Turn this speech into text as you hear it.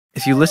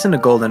If you listen to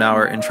Golden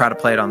Hour and try to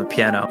play it on the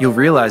piano, you'll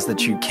realize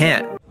that you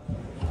can't.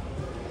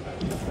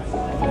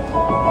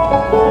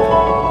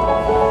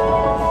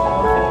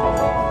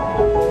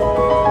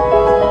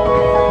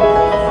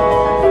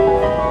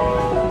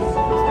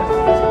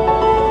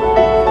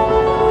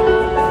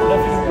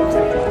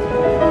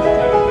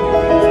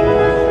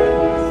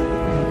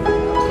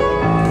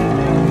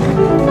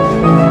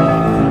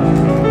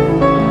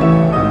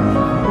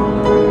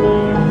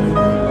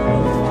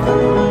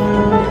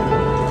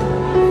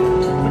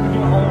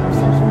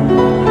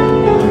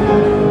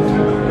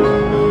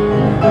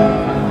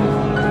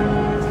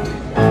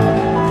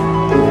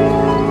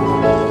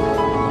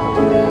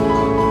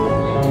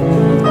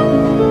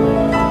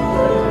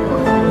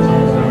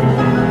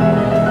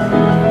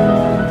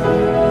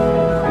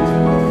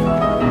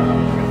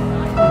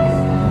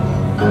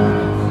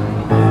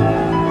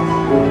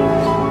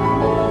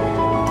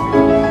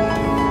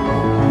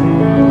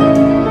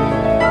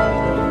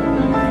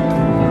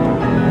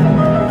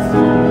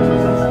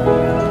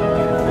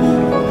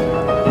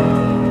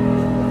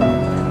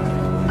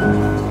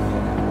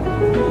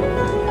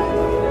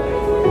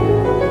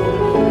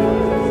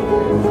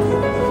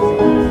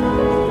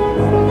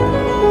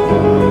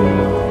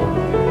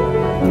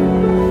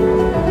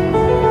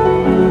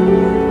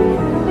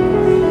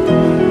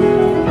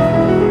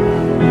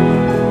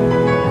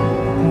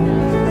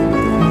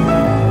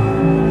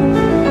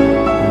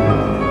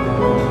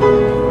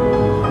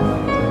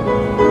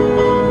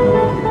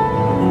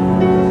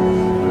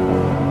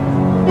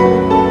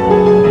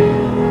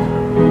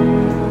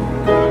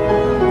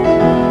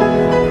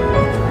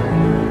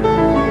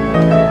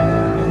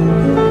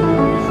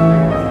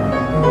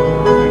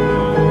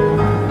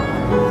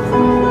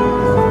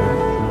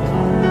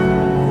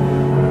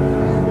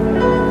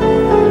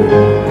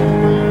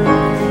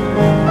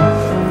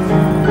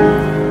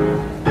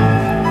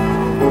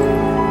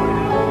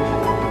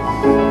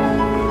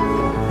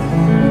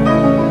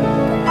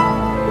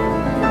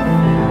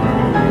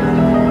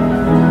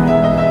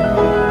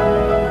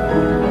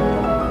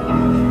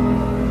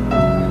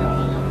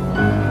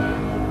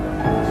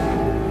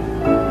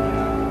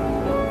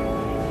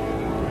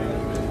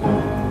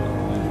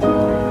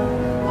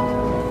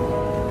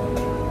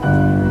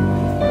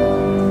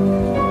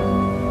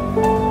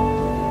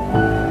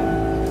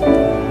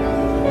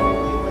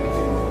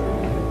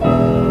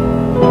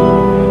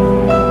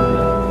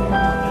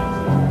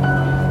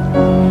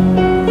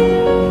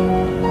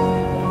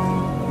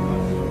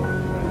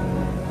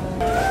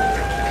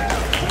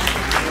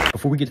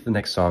 Before we get to the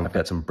next song, I've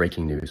got some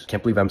breaking news.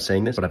 Can't believe I'm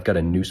saying this, but I've got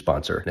a new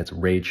sponsor, and it's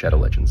Raid Shadow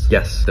Legends.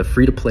 Yes, the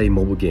free-to-play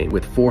mobile game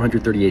with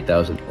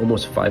 438,000,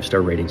 almost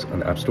 5-star ratings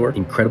on the App Store,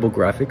 incredible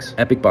graphics,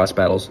 epic boss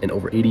battles, and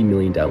over 80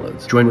 million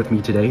downloads. Join with me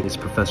today is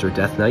Professor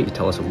Death Knight to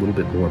tell us a little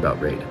bit more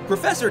about Raid.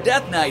 Professor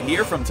Death Knight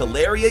here from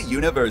Tularia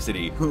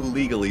University, who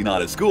legally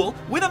not a school,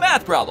 with a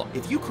math problem.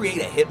 If you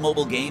create a hit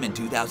mobile game in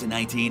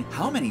 2019,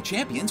 how many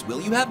champions will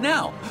you have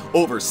now?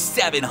 Over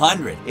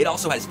 700. It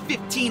also has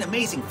 15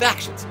 amazing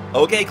factions.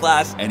 Okay,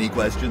 class, any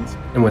questions?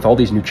 And with all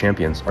these new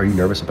champions, are you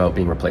nervous about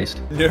being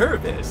replaced?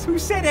 Nervous? Who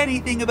said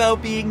anything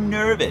about being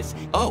nervous?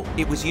 Oh,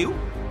 it was you?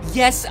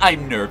 Yes,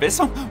 I'm nervous.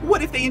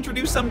 What if they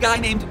introduce some guy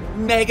named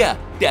Mega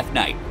Death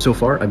Knight? So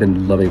far, I've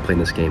been loving playing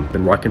this game.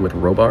 Been rocking with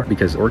Robar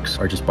because orcs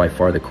are just by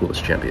far the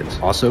coolest champions.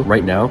 Also,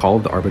 right now, Call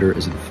of the Arbiter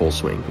is in full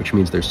swing, which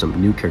means there's some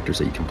new characters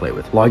that you can play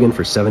with. Log in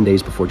for 7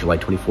 days before July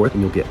 24th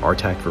and you'll get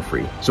RTAC for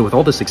free. So with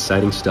all this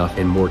exciting stuff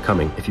and more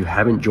coming, if you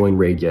haven't joined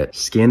Raid yet,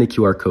 scan the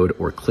QR code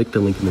or click the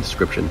link in the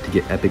description to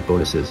get epic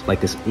bonuses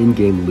like this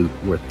in-game loot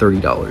worth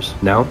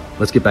 $30. Now,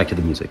 let's get back to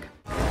the music.